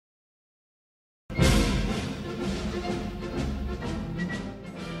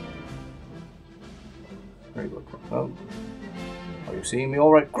Very good. Well, are you seeing me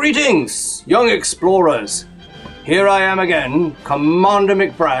all right? Greetings, young explorers. Here I am again, Commander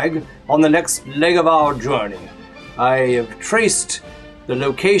McBragg, on the next leg of our journey. I have traced the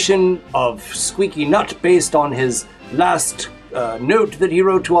location of Squeaky Nut based on his last note that he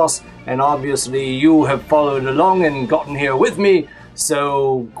wrote to us, and obviously you have followed along and gotten here with me,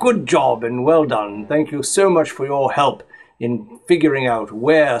 so good job and well done. Thank you so much for your help in figuring out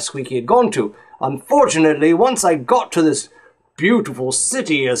where Squeaky had gone to. Unfortunately, once I got to this beautiful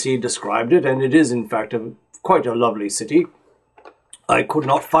city, as he described it, and it is in fact quite a lovely city, I could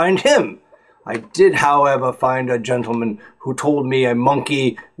not find him. I did, however, find a gentleman who told me a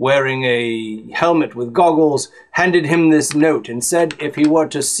monkey wearing a helmet with goggles handed him this note and said if he were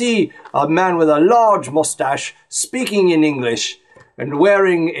to see a man with a large mustache speaking in English and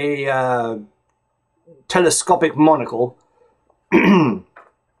wearing a telescopic monocle,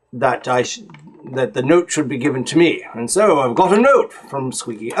 that the note should be given to me. And so I've got a note from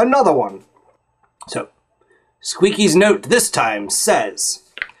Squeaky, another one. So, Squeaky's note this time says,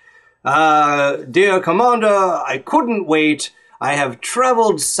 Dear Commander, I couldn't wait. I have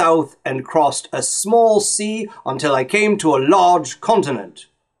traveled south and crossed a small sea until I came to a large continent.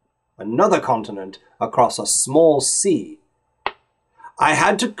 Another continent across a small sea. I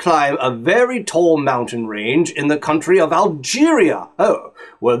had to climb a very tall mountain range in the country of Algeria. Oh,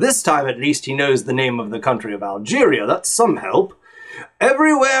 well, this time at least he knows the name of the country of Algeria. That's some help.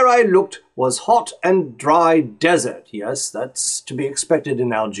 Everywhere I looked was hot and dry desert. Yes, that's to be expected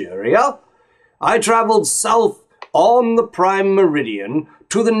in Algeria. I traveled south on the prime meridian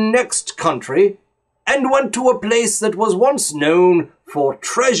to the next country and went to a place that was once known for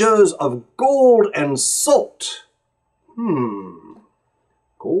treasures of gold and salt.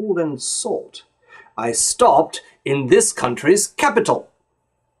 Gold and salt. I stopped in this country's capital.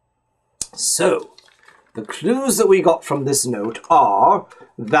 So, the clues that we got from this note are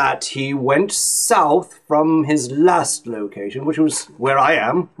that he went south from his last location, which was where I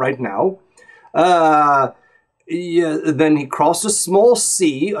am right now. Then he crossed a small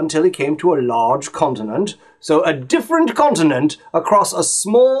sea until he came to a large continent. So a different continent across a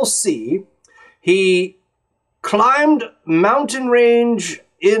small sea. He climbed mountain range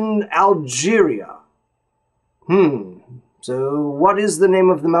in Algeria. So what is the name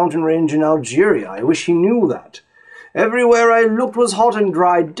of the mountain range in Algeria? I wish he knew that. Everywhere I looked was hot and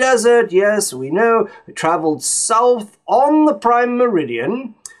dry desert. Yes, we know. I traveled south on the prime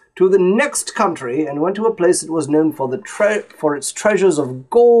meridian to the next country and went to a place that was known for its treasures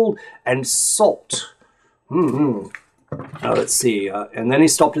of gold and salt. Now let's see. And then he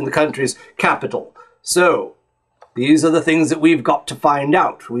stopped in the country's capital. So these are the things that we've got to find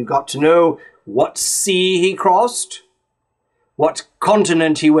out. We've got to know what sea he crossed, what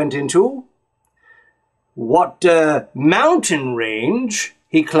continent he went into, what mountain range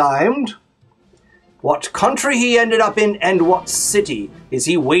he climbed, what country he ended up in, and what city is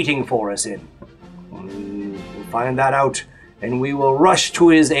he waiting for us in. We'll find that out, and we will rush to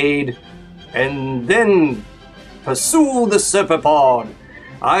his aid, and then pursue the Serpopard.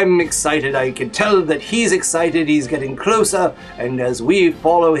 I'm excited. I can tell that he's excited. He's getting closer, and as we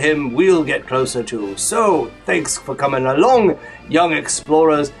follow him, we'll get closer too. So, thanks for coming along, young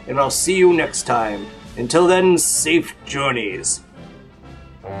explorers, and I'll see you next time. Until then, safe journeys.